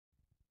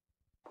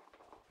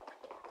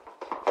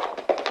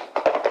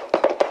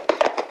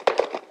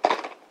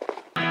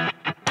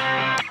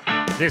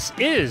This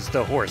is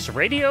the Horse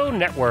Radio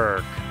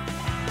Network.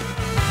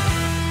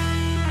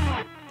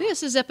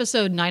 This is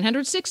episode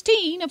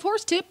 916 of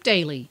Horse Tip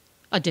Daily.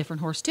 A different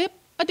horse tip,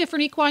 a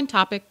different equine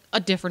topic, a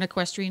different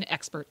equestrian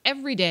expert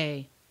every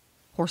day.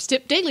 Horse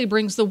Tip Daily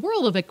brings the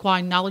world of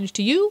equine knowledge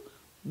to you,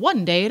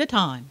 one day at a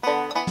time.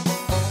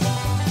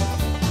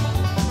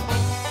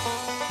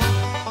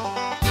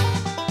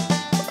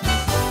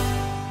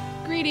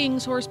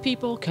 Greetings, horse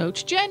people.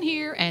 Coach Jen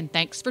here, and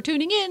thanks for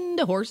tuning in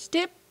to Horse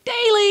Tip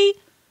Daily.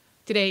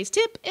 Today's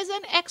tip is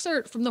an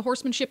excerpt from the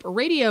Horsemanship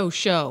Radio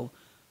Show.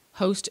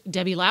 Host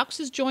Debbie Laux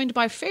is joined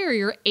by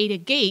Farrier Ada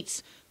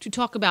Gates to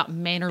talk about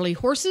mannerly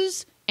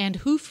horses and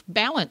hoof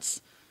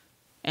balance.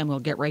 And we'll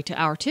get right to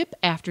our tip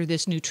after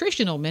this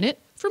nutritional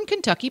minute from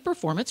Kentucky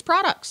Performance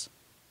Products.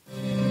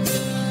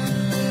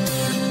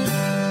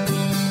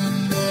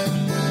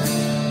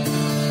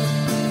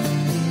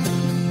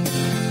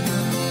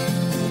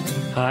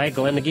 Hi,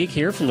 Glenn the Geek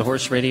here from the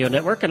Horse Radio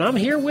Network, and I'm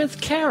here with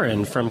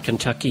Karen from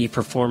Kentucky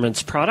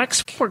Performance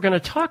Products. We're going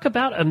to talk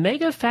about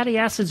omega fatty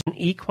acids in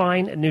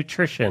equine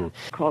nutrition.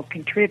 Called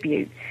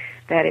Contribute.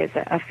 That is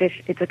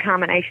it's a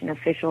combination of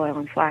fish oil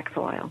and flax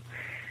oil.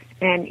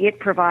 And it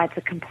provides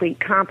a complete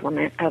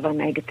complement of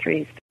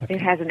omega-3s. Okay.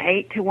 It has an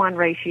 8-to-1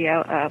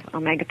 ratio of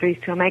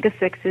omega-3s to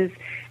omega-6s,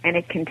 and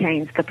it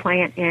contains the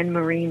plant and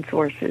marine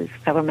sources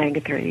of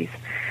omega-3s.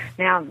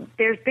 Now,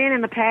 there's been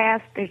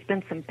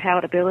some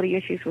palatability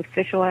issues with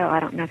fish oil. I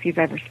don't know if you've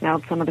ever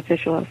smelled some of the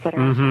fish oils that are...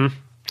 Mm-hmm.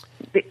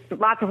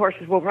 Lots of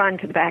horses will run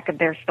to the back of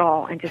their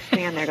stall and just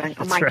stand there going,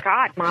 oh, my right.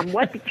 God, Mom,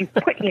 what did you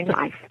put in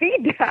my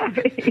feed tub?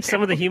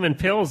 Some of the human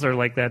pills are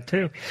like that,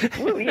 too.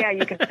 Ooh, yeah,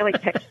 you can really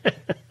take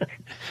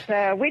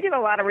So we did a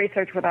lot of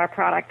research with our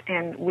product,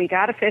 and we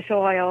got a fish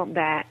oil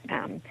that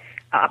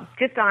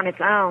just on its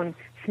own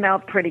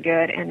smelled pretty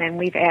good, and then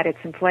we've added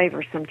some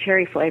flavor, some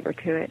cherry flavor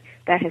to it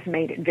that has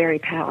made it very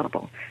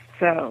palatable.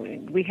 So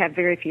we have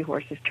very few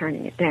horses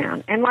turning it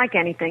down. And like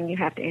anything, you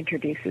have to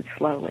introduce it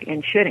slowly,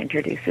 and should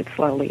introduce it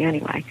slowly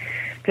anyway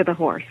to the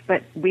horse.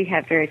 But we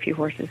have very few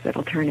horses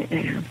that'll turn it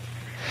down.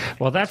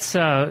 Well, that's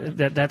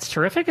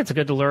terrific. It's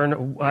good to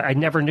learn. I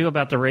never knew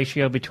about the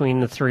ratio between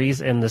the 3s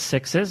and the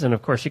 6s. And,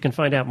 of course, you can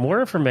find out more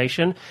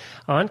information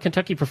on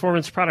Kentucky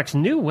Performance Products'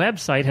 new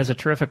website. Has a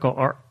terrific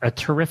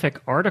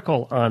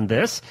article on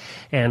this,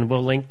 and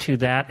we'll link to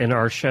that in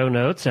our show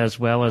notes as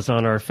well as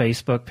on our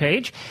Facebook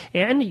page.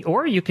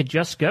 Or you could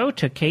just go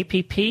to kppusa.com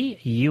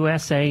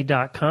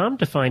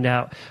to find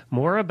out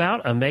more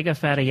about omega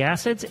fatty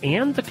acids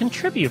and the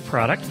Contribute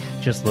product.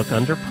 Just look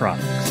under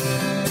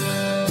products.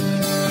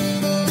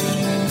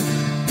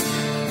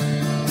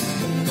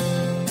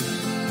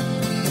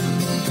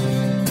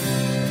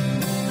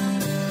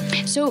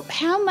 So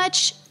how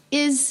much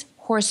is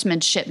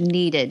horsemanship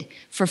needed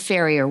for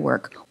farrier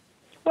work?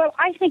 Well,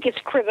 I think it's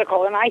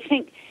critical, and I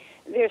think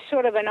there's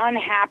sort of an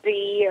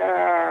unhappy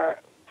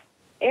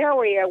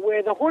area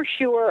where the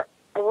horseshoer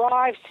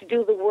arrives to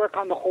do the work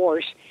on the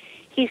horse.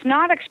 He's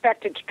not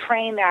expected to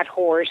train that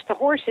horse. The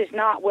horse is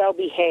not well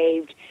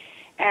behaved,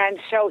 and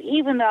so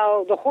even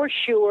though the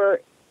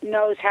horseshoer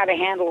knows how to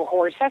handle a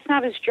horse, that's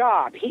not his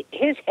job.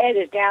 His head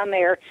is down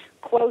there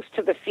close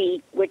to the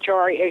feet, which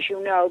are, as you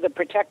know, the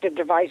protective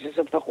devices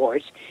of the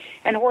horse.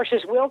 And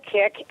horses will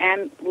kick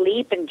and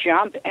leap and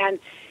jump and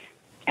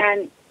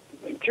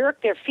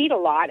jerk their feet a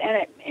lot,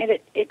 and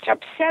it's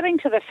upsetting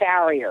to the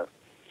farrier.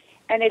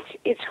 And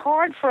it's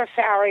hard for a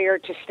farrier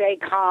to stay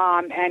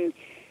calm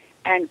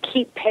and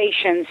keep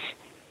patience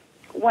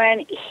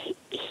when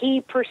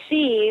he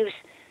perceives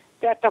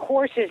that the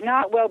horse is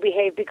not well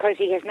behaved because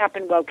he has not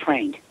been well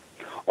trained,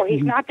 or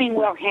he's not being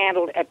well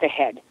handled at the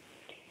head.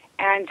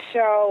 And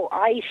so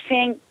I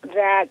think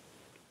that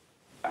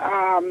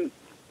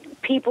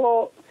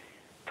people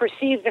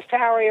perceive the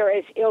farrier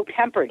as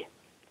ill-tempered.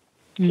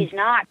 He's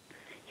not.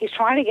 He's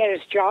trying to get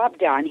his job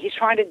done. He's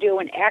trying to do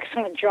an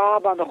excellent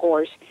job on the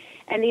horse,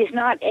 and he's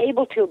not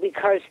able to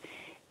because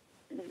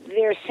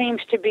there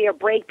seems to be a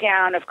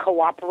breakdown of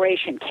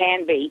cooperation,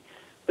 can be,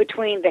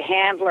 between the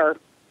handler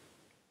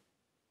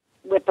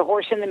with the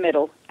horse in the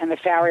middle and the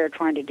farrier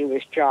trying to do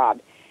his job.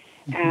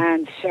 Mm-hmm.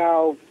 And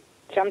so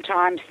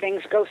sometimes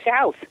things go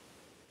south.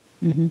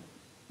 Mm-hmm.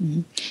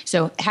 Mm-hmm.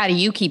 So how do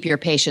you keep your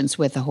patience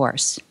with the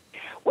horse?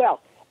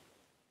 Well,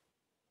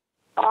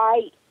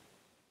 I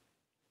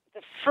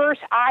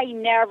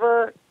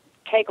never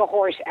take a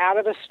horse out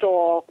of the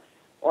stall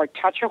or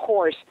touch a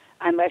horse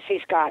unless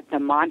he's got the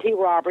Monty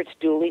Roberts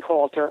dually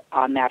halter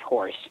on that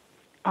horse.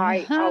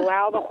 I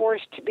allow the horse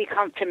to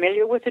become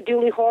familiar with the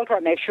dually halter. I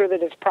make sure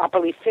that it's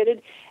properly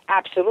fitted,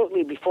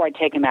 absolutely, before I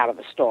take him out of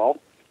the stall.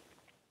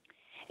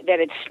 That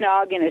it's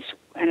snug and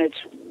it's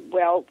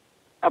well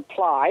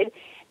applied.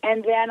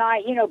 And then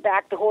I,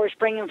 back the horse,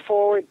 bring him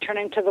forward, turn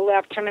him to the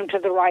left, turn him to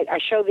the right. I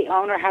show the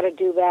owner how to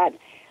do that.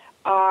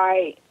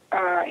 I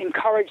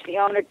encourage the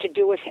owner to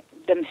do it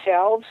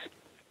themselves.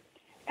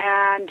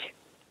 And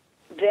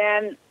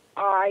then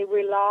I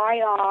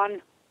rely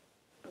on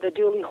the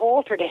dually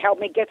halter to help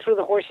me get through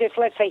the horse. If,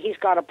 let's say, he's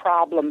got a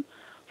problem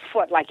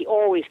foot, like he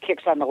always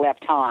kicks on the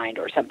left hind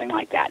or something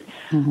like that.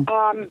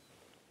 Mm-hmm.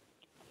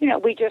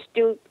 we just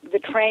do the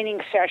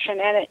training session,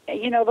 and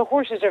the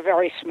horses are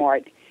very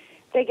smart.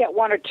 They get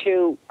one or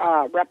two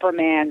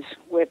reprimands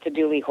with the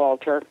dually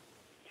halter,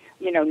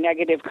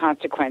 negative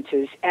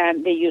consequences,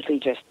 and they usually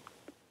just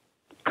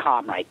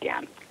calm right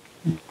down.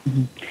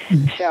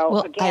 Mm-hmm. So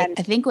well, again,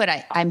 I think what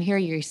I'm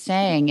hearing you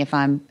saying, if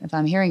I'm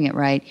hearing it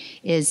right,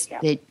 is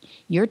that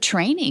you're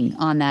training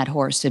on that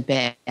horse a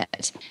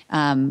bit.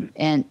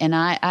 And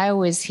I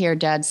always hear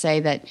Dad say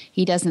that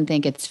he doesn't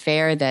think it's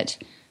fair that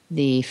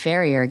the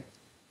farrier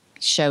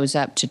shows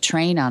up to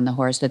train on the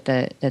horse, that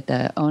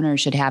the owner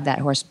should have that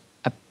horse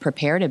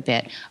prepared a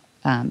bit.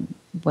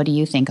 What do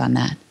you think on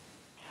that?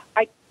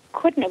 I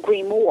couldn't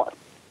agree more.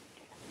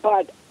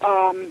 But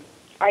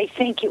I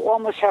think you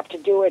almost have to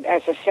do it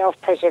as a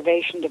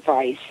self-preservation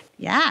device.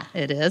 Yeah,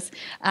 it is.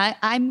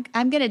 I'm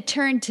going to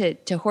turn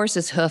to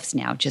horses' hoofs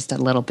now just a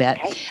little bit,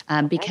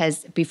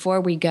 because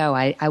before we go,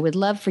 I would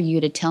love for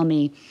you to tell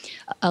me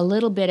a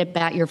little bit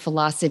about your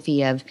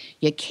philosophy of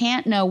you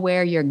can't know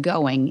where you're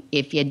going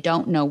if you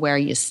don't know where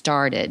you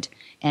started,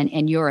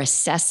 and you're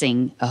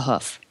assessing a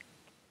hoof.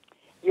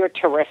 You're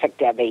terrific,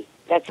 Debbie.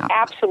 That's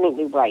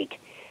absolutely right.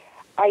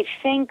 I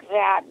think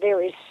that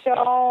there is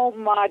so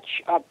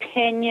much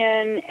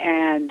opinion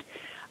and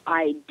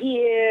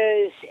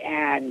ideas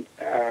and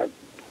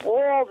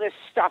all this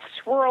stuff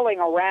swirling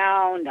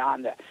around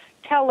on the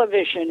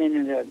television and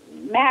in the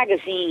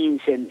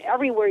magazines and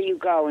everywhere you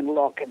go and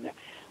look, and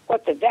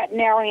what the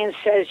veterinarian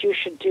says you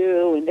should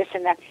do and this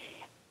and that.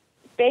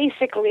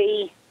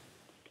 Basically,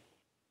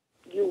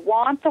 you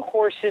want the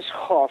horse's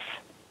hoof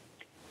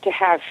to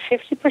have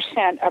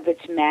 50% of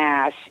its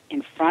mass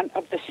in front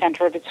of the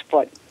center of its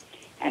foot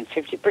and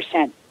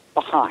 50%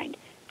 behind,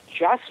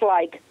 just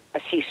like a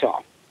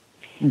seesaw.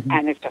 Mm-hmm.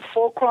 And it's a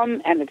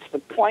fulcrum, and it's the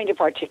point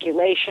of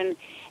articulation,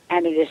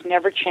 and it has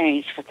never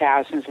changed for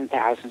thousands and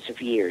thousands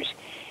of years.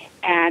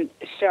 And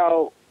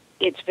so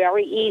it's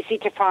very easy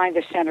to find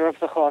the center of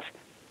the hoof.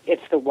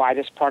 It's the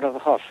widest part of the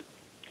hoof.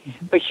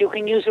 Mm-hmm. But you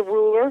can use a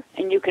ruler,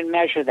 and you can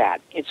measure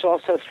that. It's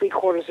also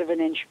 3/4 of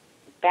an inch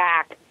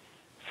back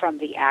from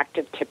the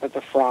active tip of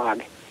the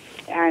frog.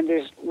 And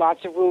there's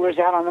lots of rulers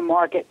out on the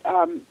market.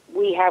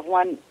 We have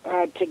one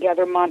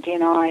together, Monty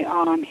and I,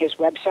 on his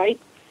website.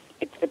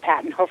 It's the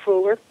patent hoof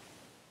ruler.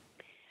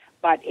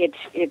 But it's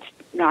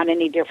not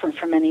any different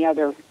from any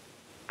other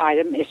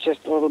item. It's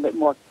just a little bit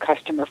more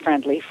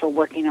customer-friendly for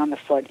working on the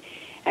foot.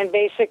 And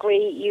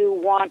basically, you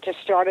want to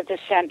start at the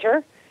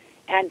center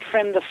and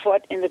trim the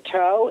foot in the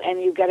toe,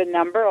 and you get a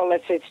number, or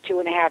let's say it's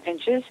 2.5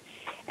 inches.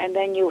 And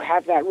then you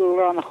have that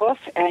ruler on the hoof,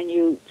 and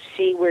you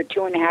see where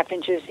 2.5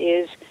 inches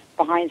is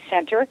behind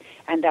center,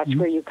 and that's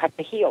where you cut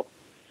the heel.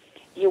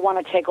 You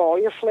want to take all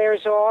your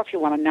flares off. You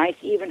want a nice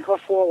even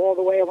hoof wall all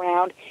the way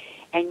around,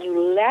 and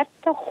you let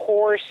the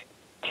horse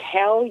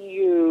tell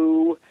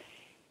you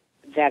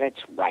that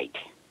it's right.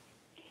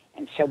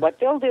 And so what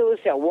they'll do is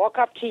they'll walk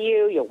up to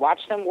you. You'll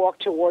watch them walk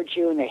towards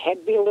you, and their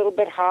head be a little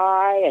bit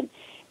high, and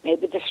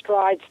maybe the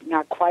stride's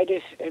not quite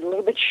as, a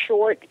little bit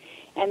short,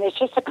 and there's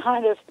just a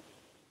kind of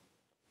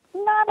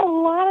not a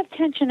lot of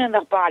tension in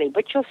the body,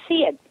 but you'll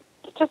see it.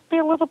 It'll just be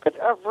a little bit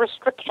of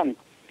restriction.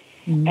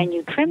 Mm-hmm. And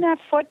you trim that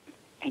foot,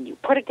 and you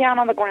put it down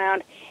on the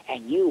ground,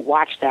 and you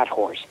watch that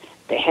horse.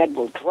 The head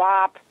will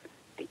drop,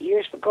 the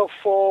ears will go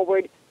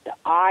forward, the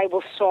eye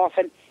will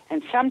soften,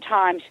 and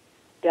sometimes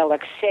they'll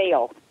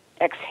exhale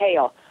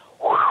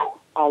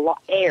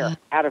air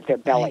out of their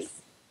belly.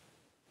 Nice.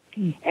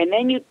 Mm-hmm. And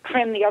then you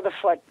trim the other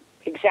foot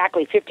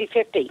exactly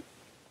 50-50.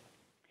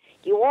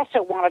 You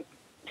also want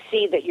to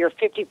see that you're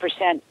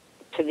 50%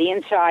 to the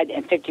inside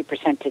and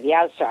 50% to the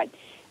outside.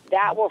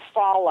 That will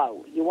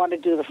follow. You want to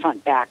do the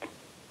front back.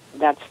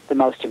 That's the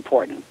most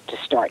important to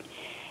start.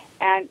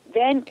 And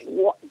then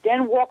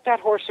walk that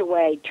horse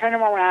away, turn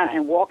him around,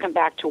 and walk him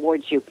back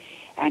towards you.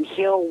 And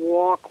he'll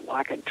walk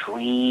like a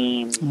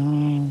dream.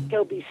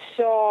 He'll be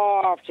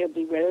soft. He'll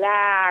be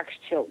relaxed.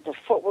 The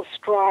foot will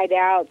stride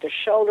out. The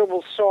shoulder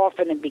will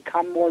soften and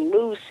become more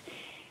loose.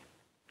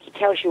 He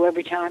tells you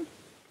every time.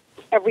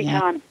 Every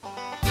time.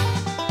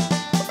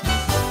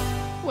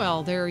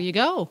 Well, there you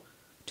go.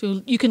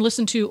 You can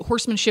listen to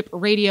Horsemanship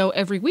Radio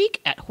every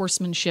week at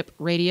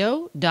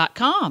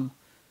horsemanshipradio.com.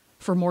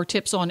 For more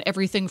tips on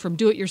everything from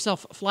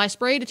do-it-yourself fly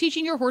spray to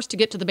teaching your horse to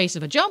get to the base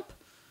of a jump,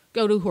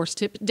 go to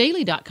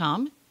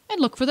horsetipdaily.com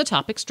and look for the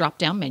topics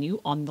drop-down menu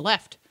on the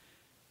left.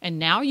 And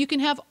now you can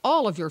have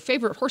all of your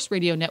favorite Horse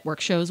Radio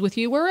Network shows with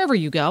you wherever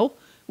you go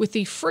with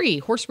the free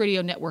Horse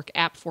Radio Network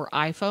app for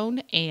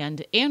iPhone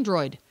and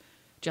Android.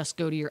 Just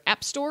go to your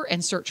app store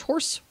and search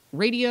Horse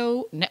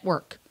Radio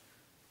Network.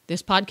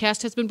 This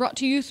podcast has been brought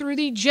to you through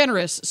the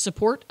generous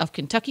support of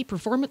Kentucky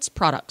Performance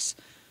Products.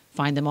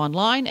 Find them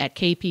online at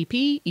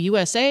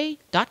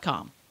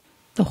kppusa.com.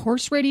 The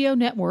Horse Radio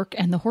Network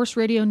and the Horse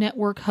Radio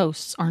Network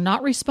hosts are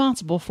not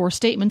responsible for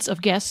statements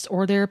of guests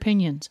or their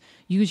opinions.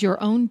 Use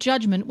your own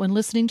judgment when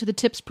listening to the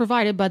tips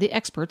provided by the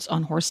experts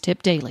on Horse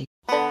Tip Daily.